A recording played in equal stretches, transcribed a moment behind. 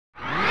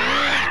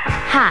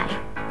Hi,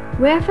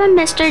 we're from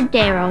Mr.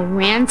 Darrell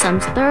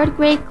Ransom's third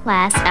grade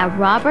class at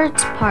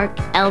Roberts Park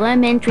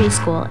Elementary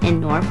School in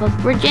Norfolk,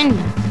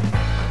 Virginia.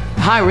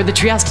 Hi, we're the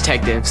Treehouse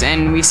Detectives,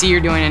 and we see you're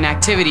doing an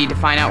activity to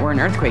find out where an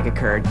earthquake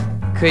occurred.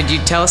 Could you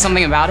tell us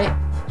something about it?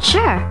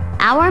 Sure.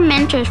 Our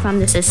mentors from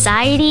the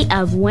Society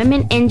of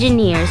Women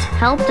Engineers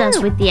helped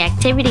us with the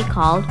activity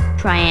called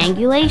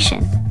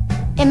Triangulation.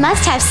 It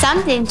must have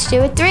something to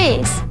do with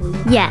threes.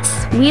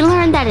 Yes, we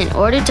learned that in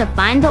order to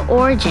find the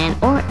origin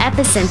or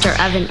epicenter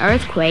of an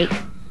earthquake,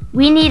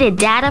 we needed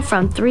data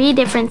from 3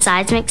 different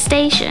seismic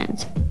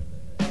stations.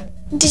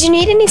 Did you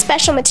need any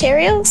special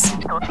materials?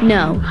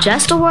 No,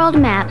 just a world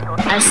map,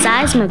 a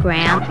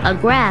seismogram, a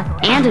graph,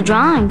 and a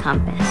drawing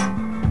compass.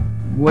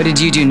 What did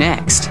you do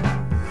next?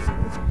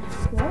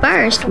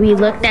 First, we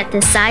looked at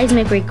the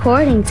seismic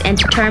recordings and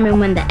determined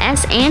when the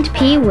S and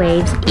P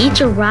waves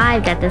each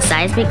arrived at the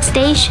seismic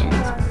stations.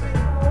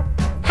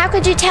 How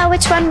could you tell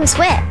which one was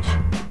which?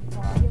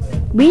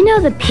 We know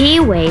the P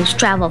waves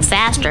travel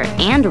faster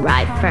and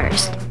arrive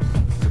first.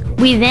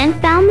 We then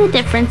found the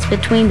difference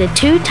between the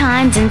 2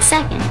 times in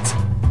seconds.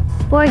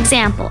 For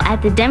example,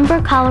 at the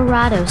Denver,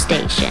 Colorado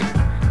station,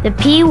 the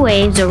P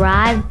waves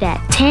arrived at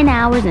 10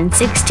 hours and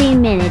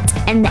 16 minutes,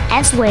 and the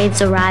S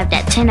waves arrived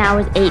at 10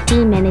 hours,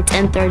 18 minutes,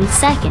 and 30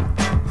 seconds.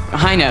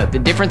 I know, the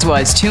difference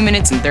was 2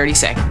 minutes and 30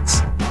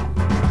 seconds.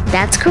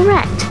 That's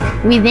correct.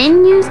 We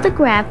then used the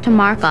graph to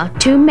mark off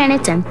 2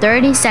 minutes and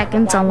 30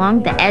 seconds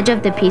along the edge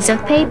of the piece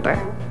of paper.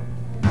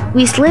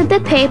 We slid the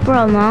paper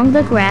along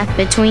the graph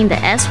between the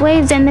S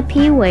waves and the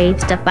P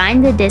waves to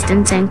find the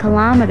distance in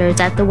kilometers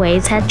that the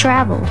waves had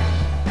traveled.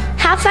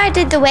 How far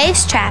did the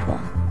waves travel?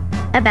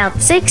 About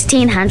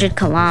 1,600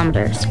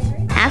 kilometers.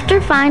 After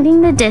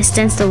finding the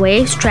distance the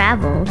waves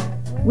traveled,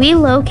 we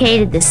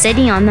located the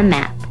city on the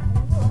map.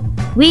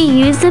 We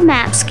used the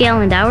map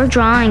scale and our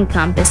drawing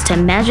compass to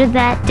measure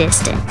that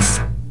distance.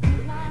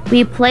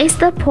 We placed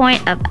the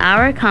point of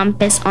our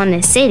compass on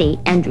the city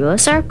and drew a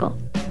circle.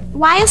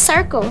 Why a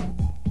circle?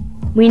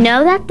 We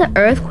know that the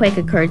earthquake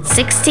occurred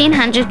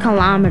 1,600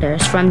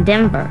 kilometers from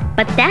Denver,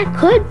 but that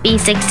could be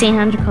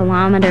 1,600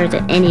 kilometers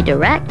in any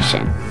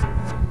direction.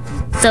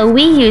 So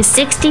we used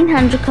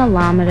 1,600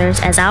 kilometers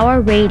as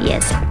our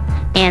radius,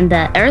 and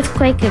the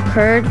earthquake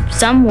occurred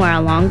somewhere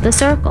along the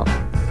circle.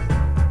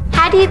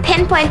 How do you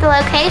pinpoint the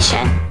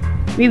location?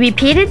 We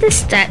repeated the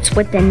steps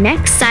with the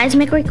next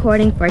seismic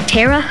recording for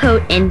Terre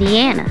Haute,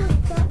 Indiana.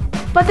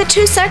 But the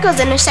 2 circles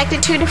intersect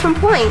at 2 different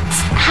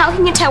points. How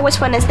can you tell which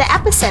one is the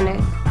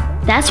epicenter?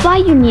 That's why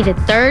you need a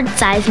 3rd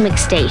seismic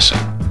station.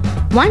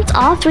 Once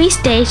all 3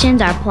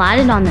 stations are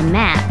plotted on the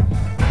map,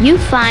 you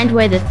find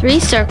where the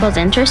 3 circles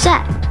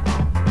intersect.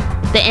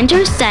 The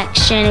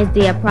intersection is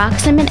the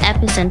approximate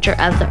epicenter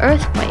of the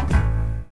earthquake.